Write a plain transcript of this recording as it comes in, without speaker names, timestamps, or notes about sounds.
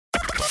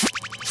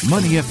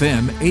Money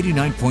FM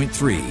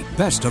 89.3,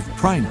 best of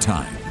prime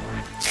time.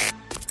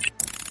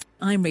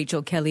 I'm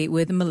Rachel Kelly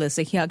with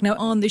Melissa Hyuk. Now,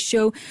 on the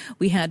show,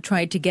 we had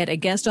tried to get a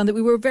guest on that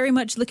we were very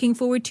much looking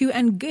forward to,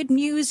 and good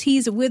news,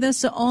 he's with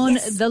us on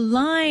the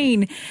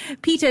line.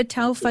 Peter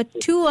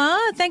Taufatua,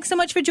 thanks so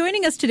much for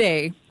joining us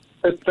today.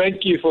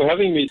 Thank you for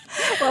having me.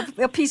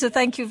 Well, Peter,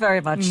 thank you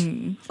very much.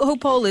 I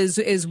hope all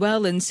is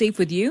well and safe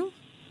with you.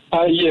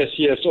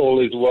 Yes,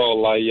 all is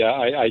well.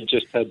 I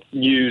just had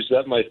news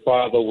that my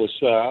father was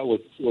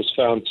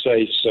found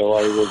safe, so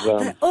I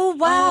was. Oh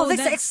wow, that's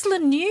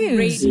excellent news!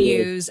 Great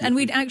news, and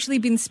we'd actually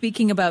been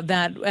speaking about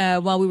that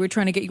while we were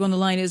trying to get you on the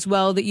line as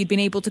well. That you'd been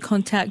able to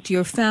contact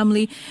your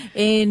family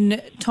in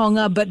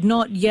Tonga, but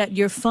not yet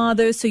your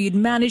father. So you'd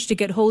managed to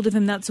get hold of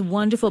him. That's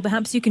wonderful.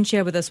 Perhaps you can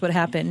share with us what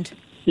happened.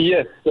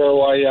 Yes,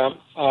 so I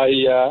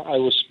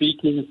was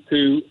speaking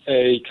to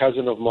a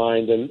cousin of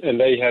mine, and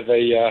they have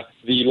the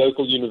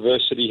local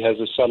university has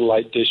a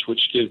satellite dish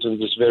which gives them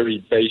this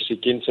very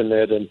basic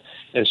internet, and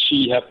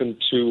she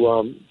happened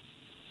to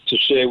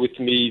share with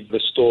me the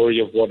story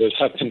of what had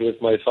happened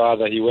with my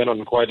father. He went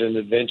on quite an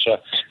adventure.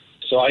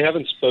 So I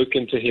haven't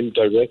spoken to him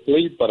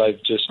directly, but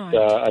I've just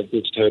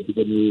heard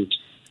the news.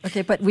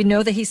 Okay, but we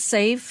know that he's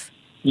safe?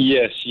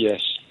 Yes.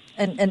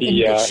 And in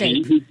good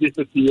shape. He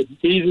disappeared.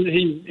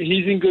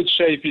 He's in good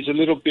shape. He's a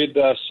little bit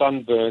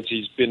sunburnt.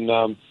 He's been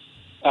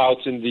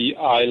out in the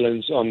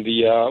islands on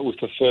the with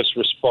the first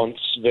response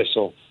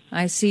vessel.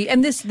 I see.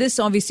 And this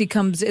obviously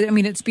comes, I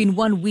mean, it's been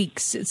 1 week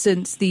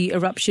since the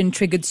eruption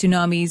triggered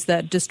tsunamis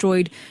that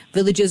destroyed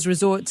villages,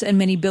 resorts and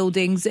many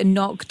buildings and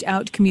knocked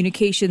out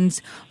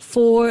communications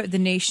for the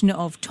nation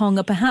of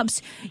Tonga.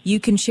 Perhaps you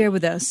can share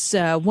with us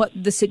what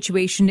the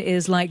situation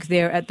is like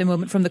there at the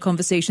moment from the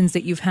conversations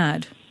that you've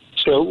had.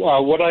 So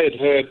what I had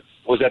heard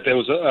was that there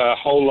was a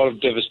whole lot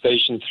of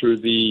devastation through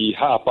the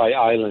Ha'apai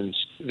Islands.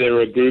 There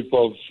are a group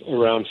of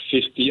around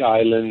 50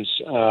 islands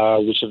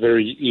which are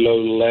very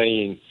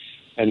low-lying.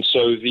 And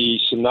so the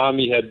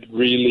tsunami had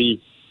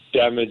really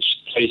damaged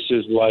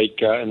places like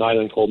an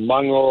island called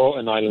Mango,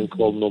 an island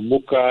called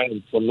Nomuka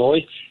and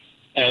Ponoi.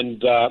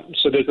 And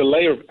so there's a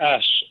layer of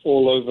ash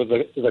all over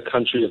the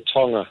country of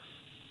Tonga.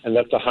 And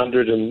that's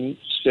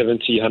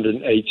 170,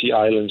 180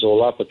 islands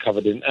all up are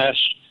covered in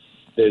ash.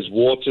 There's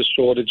water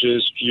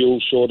shortages,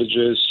 fuel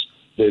shortages,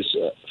 there's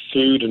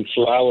food and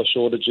flour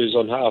shortages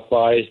on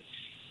Ha'apai,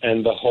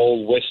 and the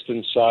whole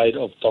western side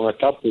of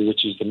Tongatapu,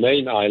 which is the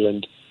main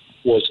island,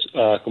 was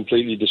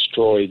completely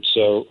destroyed.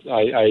 So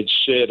I had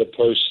shared a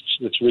post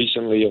that's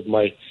recently of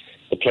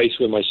the place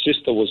where my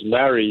sister was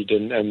married,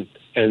 and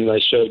I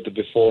showed the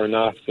before and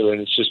after, and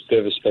it's just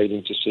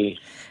devastating to see.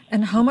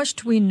 And how much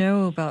do we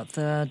know about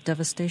the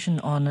devastation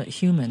on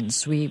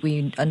humans?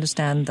 We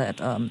understand that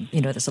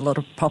there's a lot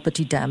of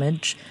property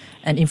damage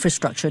and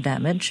infrastructure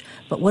damage,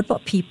 but what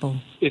about people?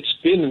 It's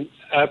been an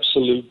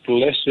absolute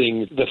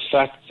blessing, the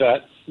fact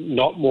that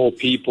not more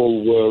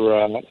people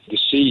were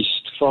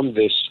deceased from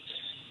this.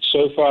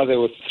 So far there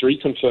were 3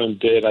 confirmed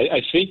dead.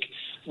 I think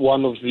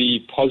one of the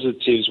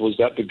positives was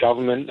that the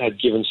government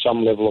had given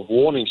some level of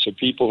warning, so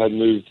people had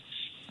moved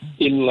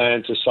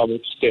inland to some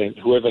extent.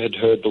 Whoever had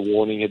heard the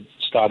warning had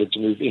started to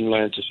move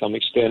inland to some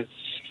extent.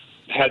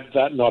 Had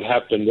that not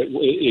happened,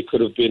 it could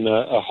have been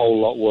a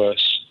whole lot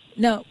worse.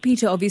 Now,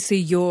 Peter, obviously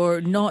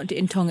you're not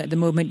in Tonga at the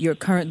moment. You're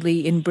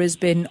currently in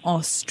Brisbane,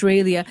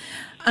 Australia.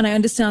 And I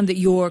understand that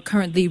you're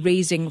currently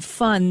raising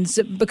funds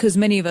because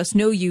many of us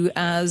know you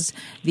as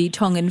the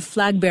Tongan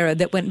flag bearer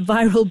that went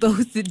viral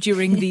both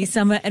during the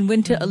Summer and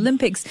Winter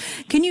Olympics.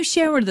 Can you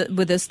share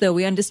with us, though?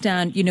 We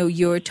understand,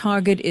 your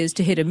target is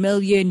to hit 1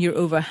 million. You're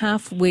over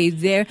halfway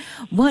there.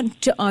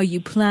 What are you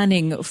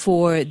planning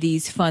for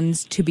these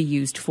funds to be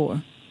used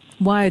for?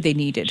 Why are they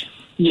needed?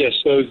 Yes,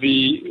 so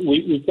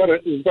we've got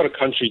a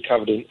country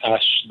covered in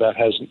ash that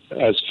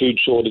has food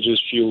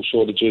shortages, fuel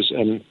shortages,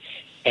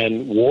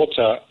 and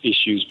water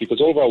issues,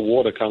 because all of our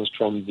water comes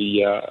from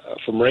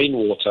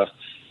rainwater,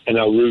 and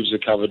our roofs are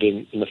covered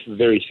in a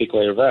very thick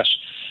layer of ash.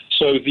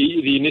 So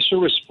the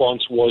initial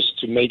response was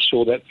to make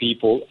sure that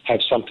people have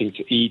something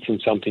to eat and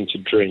something to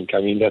drink.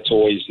 I mean, that's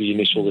always the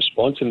initial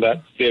response, and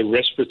that their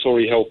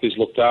respiratory health is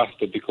looked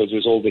after, because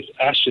there's all this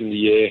ash in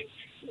the air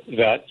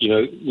that,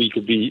 we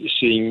could be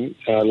seeing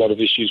a lot of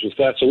issues with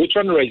that. So we're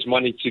trying to raise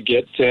money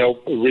to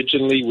help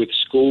originally with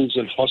schools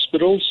and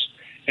hospitals,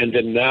 and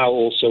then now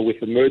also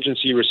with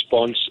emergency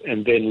response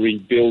and then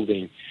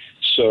rebuilding.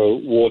 So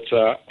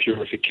water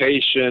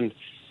purification,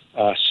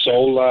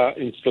 solar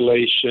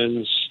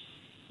installations,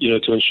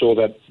 to ensure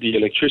that the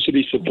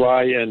electricity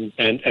supply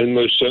and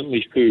most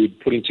certainly food,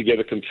 putting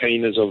together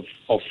containers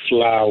of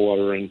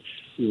flour and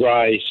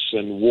rice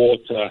and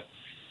water,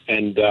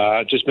 and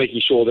just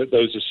making sure that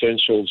those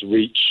essentials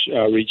reach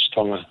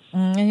Tonga.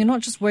 And you're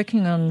not just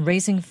working on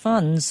raising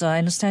funds. I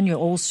understand you're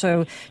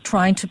also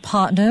trying to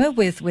partner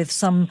with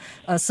some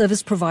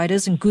service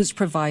providers and goods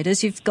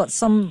providers. You've got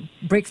some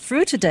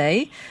breakthrough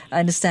today, I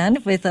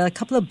understand, with a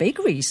couple of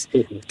bakeries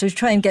to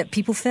try and get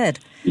people fed.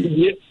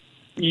 Yeah.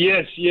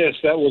 Yes.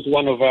 That was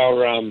one of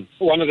our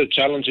one of the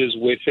challenges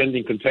with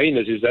sending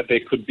containers, is that there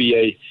could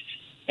be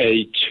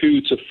a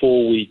 2 to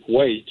 4 week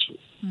wait.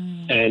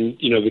 And,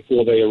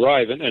 before they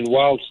arrive. And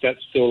whilst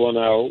that's still on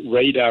our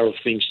radar of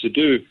things to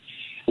do,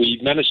 we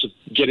managed to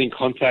get in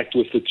contact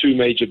with the 2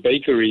 major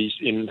bakeries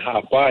in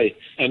Hawaii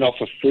and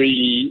offer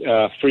free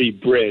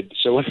bread.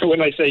 So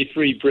when I say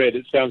free bread,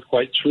 it sounds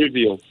quite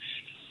trivial.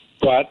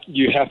 But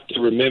you have to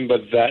remember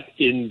that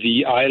in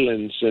the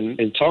islands and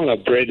in Tonga,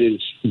 bread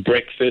is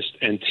breakfast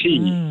and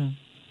tea.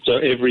 So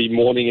every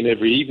morning and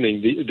every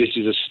evening, this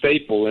is a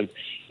staple.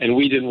 And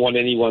we didn't want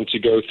anyone to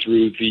go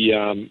through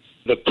the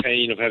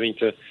pain of having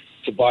to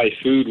buy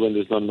food when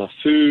there's not enough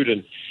food.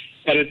 And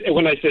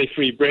when I say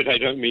free bread, I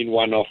don't mean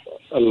one-off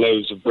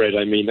loaves of bread.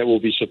 I mean that we'll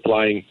be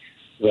supplying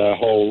the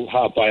whole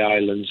Hawaii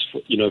Islands,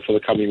 for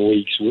the coming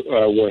weeks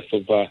worth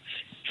of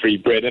free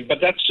bread. But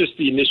that's just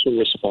the initial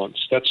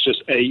response. That's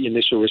just a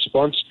initial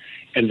response.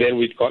 And then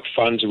we've got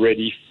funds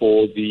ready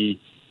for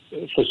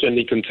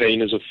sending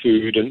containers of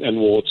food and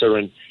water,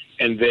 and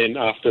then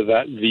after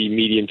that, the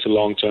medium to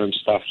long-term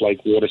stuff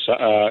like water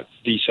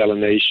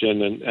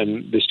desalination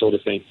and this sort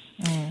of thing.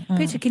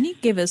 Peter, can you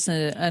give us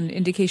an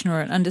indication or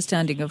an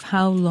understanding of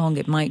how long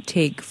it might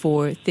take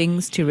for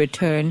things to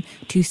return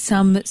to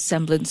some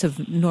semblance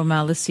of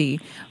normalcy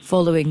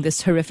following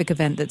this horrific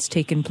event that's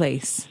taken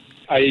place?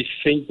 I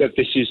think that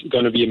this is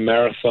going to be a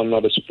marathon,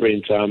 not a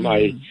sprint.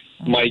 My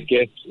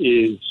guess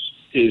is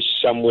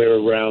somewhere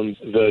around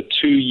the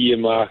 2-year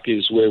mark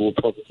is where we'll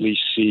probably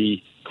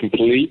see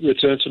complete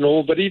return to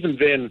normal. But even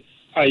then,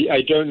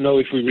 I don't know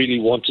if we really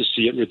want to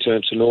see it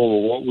return to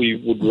normal. What we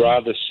would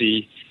rather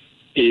see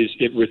is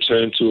it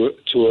return to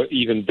an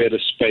even better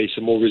space,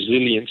 a more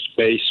resilient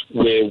space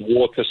where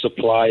water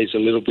supply is a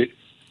little bit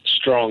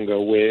stronger,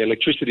 where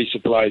electricity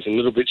supply is a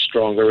little bit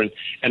stronger.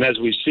 And as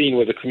we've seen,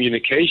 where the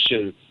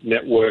communication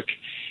network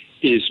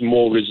is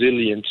more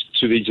resilient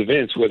to these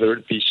events, whether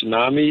it be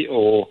tsunami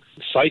or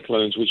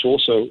cyclones, which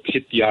also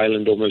hit the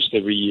island almost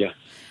every year.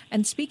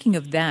 And speaking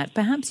of that,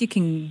 perhaps you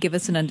can give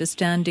us an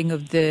understanding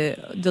of the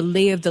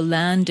lay of the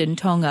land in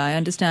Tonga. I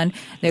understand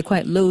they're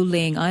quite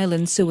low-lying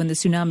islands, so when the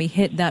tsunami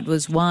hit, that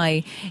was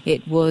why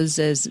it was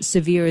as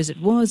severe as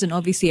it was. And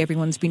obviously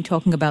everyone's been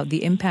talking about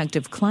the impact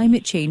of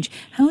climate change.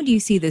 How do you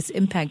see this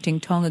impacting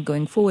Tonga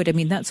going forward? I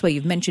mean, that's why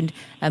you've mentioned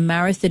a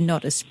marathon,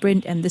 not a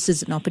sprint, and this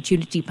is an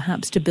opportunity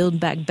perhaps to build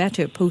back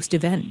better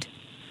post-event.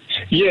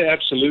 Yeah,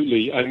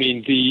 absolutely. I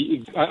mean,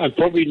 I'm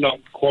probably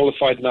not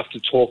qualified enough to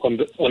talk on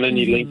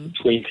any link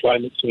between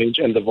climate change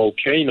and the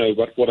volcano,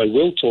 but what I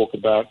will talk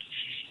about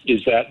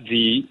is that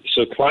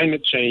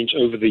climate change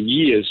over the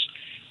years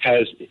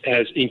has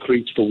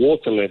increased the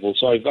water level.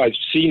 So I've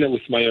seen it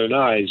with my own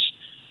eyes.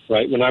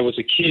 Right, when I was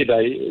a kid,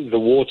 the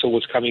water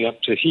was coming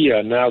up to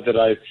here. Now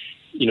that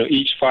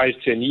each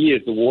 5-10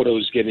 years, the water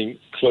was getting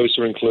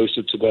closer and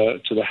closer to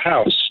the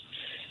house.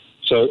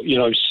 So,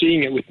 I'm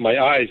seeing it with my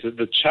eyes.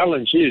 The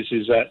challenge is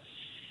that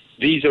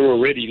these are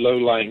already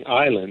low-lying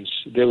islands.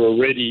 They're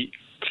already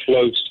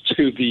close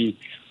to the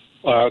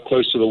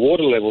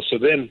water level. So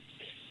then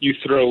you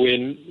throw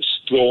in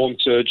storm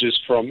surges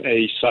from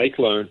a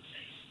cyclone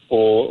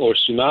or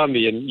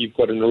tsunami, and you've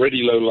got an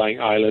already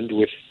low-lying island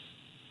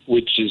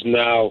which is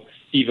now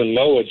even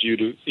lower due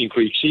to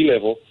increased sea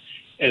level,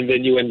 and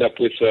then you end up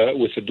with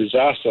a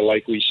disaster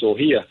like we saw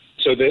here.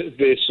 So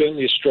there's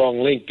certainly a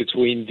strong link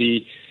between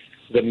the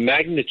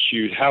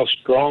magnitude, how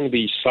strong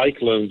these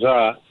cyclones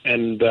are,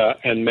 and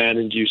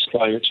man-induced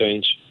climate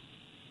change.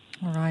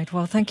 All right.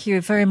 Well, thank you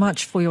very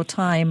much for your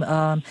time,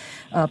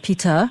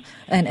 Peter,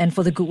 and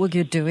for the good work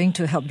you're doing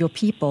to help your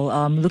people.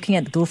 Looking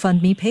at the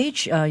GoFundMe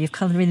page, you've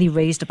currently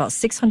raised about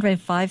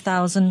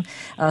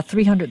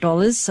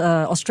 $605,300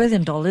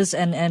 Australian dollars,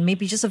 and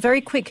maybe just a very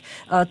quick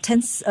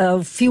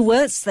few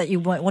words that you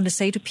might want to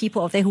say to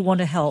people out there who want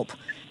to help.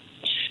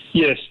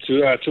 Yes,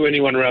 to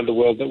anyone around the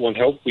world that want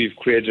help, we've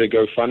created a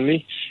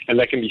GoFundMe, and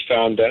that can be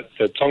found at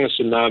the Tonga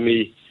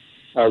Tsunami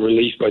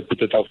Relief by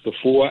Puta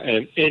Tautafua,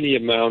 and any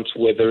amount,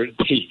 whether it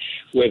be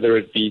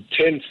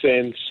 10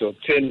 cents or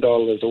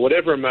 $10 or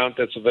whatever amount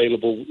that's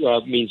available,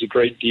 means a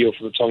great deal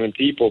for the Tongan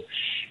people.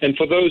 And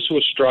for those who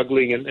are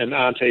struggling and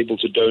aren't able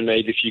to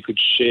donate, if you could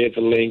share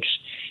the links,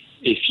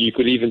 if you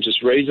could even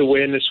just raise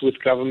awareness with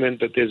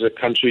government that there's a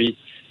country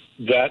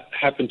that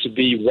happened to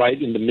be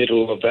right in the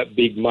middle of that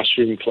big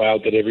mushroom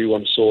cloud that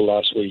everyone saw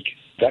last week.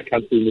 That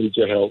country needs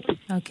your help.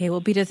 Okay,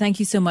 well, Peter,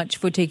 thank you so much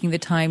for taking the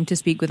time to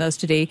speak with us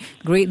today.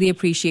 Greatly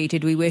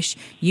appreciated. We wish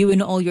you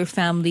and all your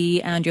family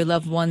and your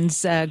loved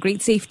ones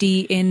great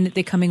safety in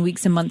the coming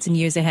weeks and months and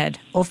years ahead.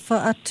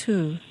 Ofa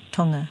atu,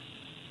 Tonga.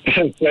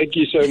 Thank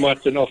you so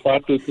much, and ofa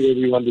atu to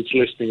everyone that's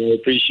listening. I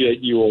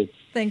appreciate you all.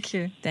 Thank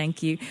you.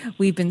 Thank you.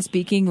 We've been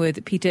speaking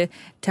with Peter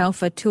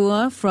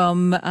Taufatua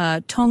from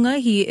Tonga.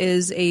 He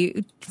is a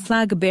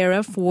flag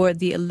bearer for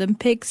the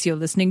Olympics. You're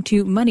listening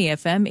to Money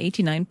FM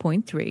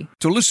 89.3.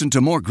 To listen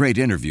to more great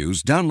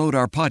interviews, download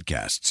our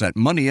podcasts at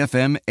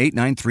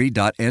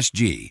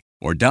moneyfm893.sg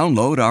or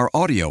download our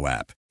audio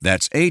app.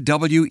 That's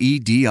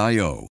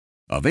AWEDIO.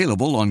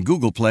 Available on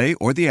Google Play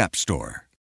or the App Store.